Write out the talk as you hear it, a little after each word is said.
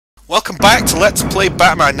Welcome back to Let's Play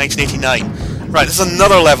Batman 1989. Right, this is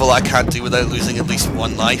another level I can't do without losing at least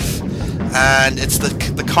one life. And it's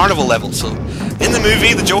the carnival level. So, in the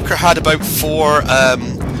movie, the Joker had about 4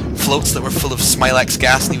 floats that were full of Smilex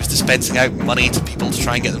gas, and he was dispensing out money to people to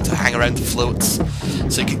try and get them to hang around the floats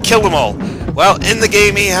so he could kill them all. Well, in the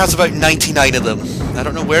game he has about 99 of them. I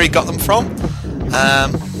don't know where he got them from.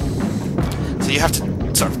 So you have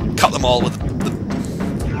to sort of cut them all with the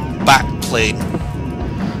bat plane.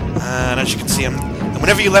 And as you can see, and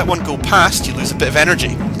whenever you let one go past, you lose a bit of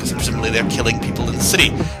energy, because presumably they're killing people in the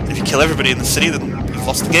city. And if you kill everybody in the city, then you've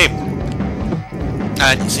lost the game.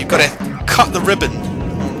 And so you've got to cut the ribbon.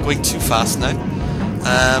 I'm going too fast now.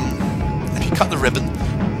 If you cut the ribbon,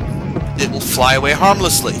 it will fly away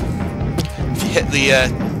harmlessly. If you hit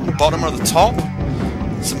the bottom or the top,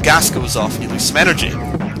 some gas goes off and you lose some energy.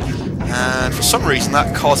 And for some reason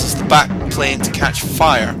that causes the bat plane to catch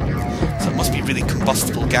fire. So it must be really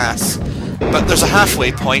combustible gas. But there's a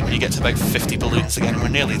halfway point when you get to about 50 balloons again, and we're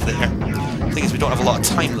nearly there. The thing is, we don't have a lot of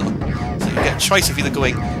time though. So you get a choice of either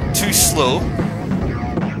going too slow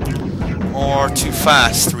or too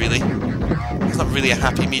fast, really. It's not really a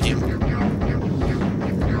happy medium.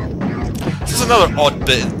 This is another odd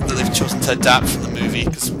bit that they've chosen to adapt from the movie,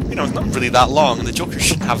 because, you know, it's not really that long, and the Joker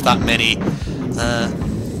shouldn't have that many.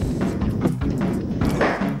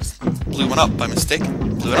 Blew one up by mistake.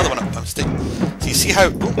 Blew another one up by mistake. So you see how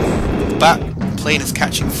the bat plane is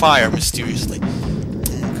catching fire mysteriously.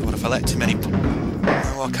 Okay, what if I let too many...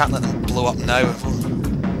 Oh, I can't let them blow up now.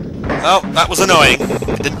 Oh, that was annoying.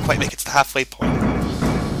 I didn't quite make it to the halfway point.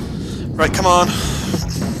 Right, come on.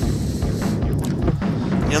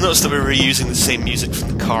 You'll notice that we're reusing the same music from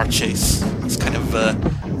the car chase. It's kind of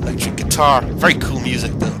electric guitar. Very cool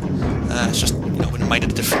music, though. It's just, you know, wouldn't mind a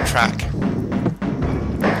different track.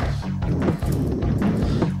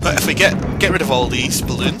 But if we get rid of all these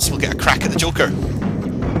balloons, we'll get a crack at the Joker.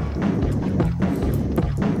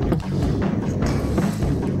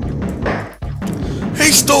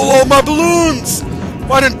 He stole all my balloons!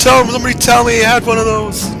 Why didn't somebody tell me he had one of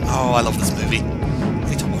those? Oh, I love this movie. I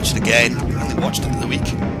need to watch it again. I only watched it the other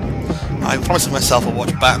week. I'm promising myself I'll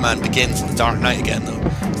watch Batman Begins and The Dark Knight again, though.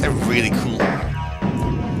 They're really cool.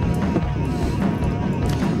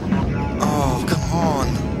 Oh, come on.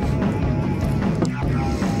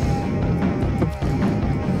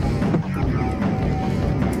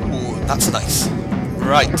 That's nice.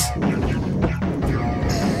 Right.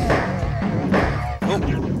 Oh.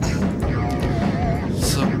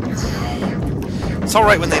 So it's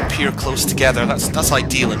alright when they appear close together. That's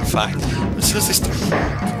ideal, in fact. But as soon as they start,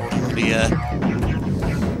 I'm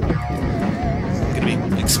gonna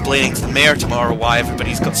be explaining to the mayor tomorrow why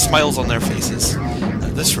everybody's got smiles on their faces.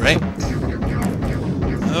 At this rate.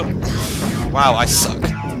 Oh. Wow, I suck.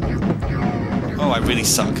 Oh, I really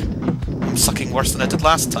suck. I'm sucking worse than I did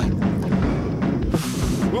last time.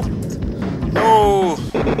 No!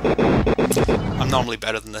 I'm normally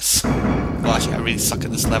better than this. Well, actually, I really suck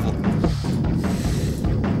at this level.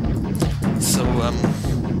 So,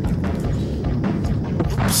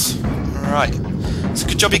 oops. Right. So,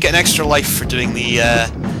 good job you get an extra life for doing the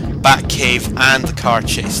Bat Cave and the car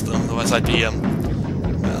chase, though. Otherwise, I'd be,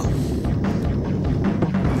 well...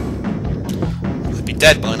 I'd be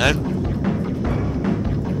dead by now.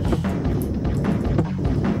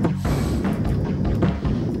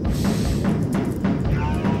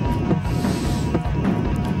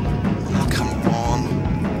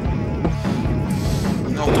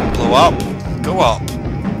 Go up. Go up.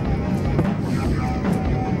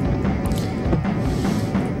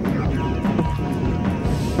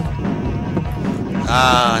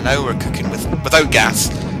 Ah, now we're cooking without gas.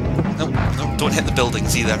 No, no, don't hit the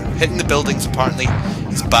buildings either. Hitting the buildings apparently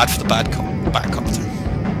is bad for the Batcopter.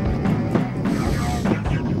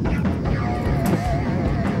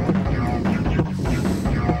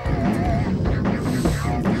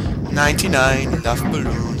 99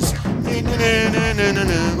 Luftballoons.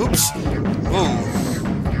 Oops. Whoa.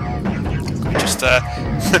 Just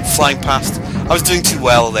went flying past. I was doing too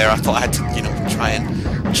well there. I thought I had to, you know, try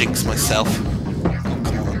and jinx myself. Oh,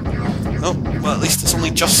 come on. Oh, well, at least it's only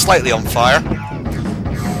just slightly on fire.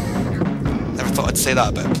 Never thought I'd say that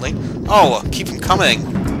about a plane. Oh, keep them coming.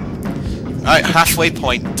 Alright, halfway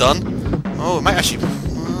point done. Oh, it might actually... Well,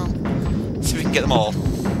 let's see if we can get them all.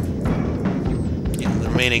 Yeah, the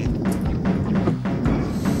remaining...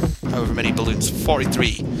 however many balloons.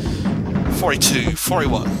 43, 42,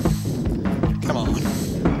 41. Come on.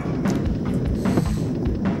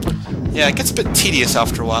 Yeah, it gets a bit tedious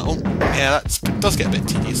after a while. Oh, yeah, that does get a bit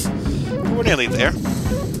tedious. But we're nearly there.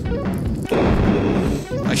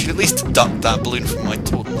 I should at least deduct that balloon from my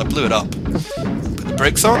total. I blew it up. Put the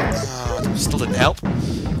brakes on. Still didn't help.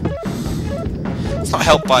 It's not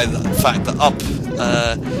helped by the fact that up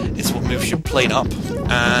is what moves your plane up,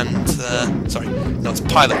 and sorry, no, it's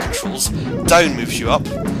pilot controls. Down moves you up,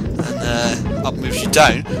 and up moves you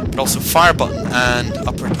down. But also fire button and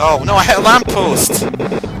upward. Oh no! I hit a lamppost.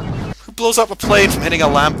 Who blows up a plane from hitting a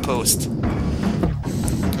lamppost?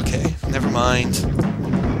 Okay, never mind.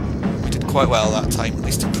 We did quite well that time. At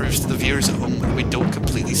least it proves to the viewers at home that we don't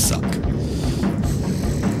completely suck.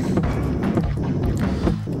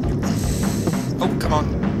 Oh, come on.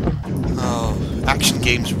 Oh, action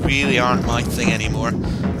games really aren't my thing anymore.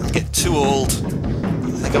 I get too old. I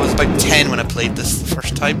think I was about 10 when I played this the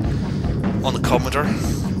first time on the Commodore,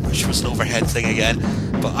 which was an overhead thing again.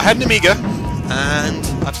 But I had an Amiga, and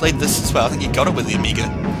I played this as well. I think you got it with the Amiga.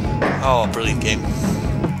 Oh, brilliant game.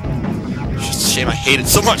 It's just a shame I hate it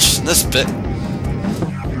so much in this bit.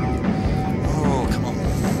 Oh, come on.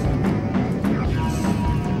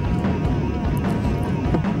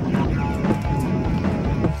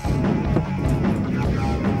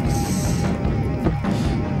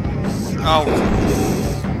 Oh.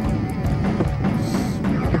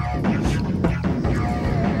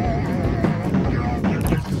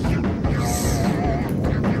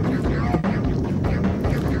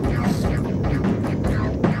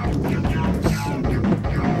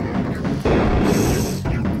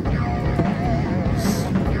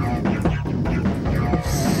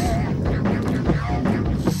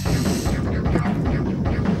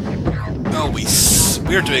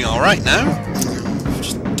 We're doing alright now.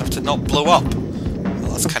 Just have to not blow up.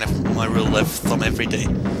 Well, that's kind of my rule of thumb every day. 2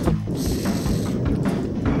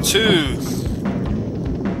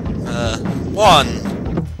 1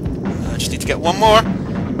 I just need to get one more.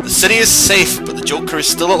 The city is safe, but the Joker is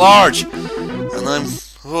still at large. And I'm...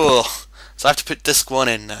 oh, so I have to put disc 1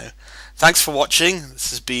 in now. Thanks for watching. This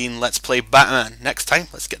has been Let's Play Batman. Next time,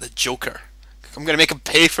 let's get the Joker. I'm going to make him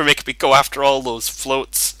pay for making me go after all those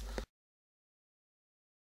floats.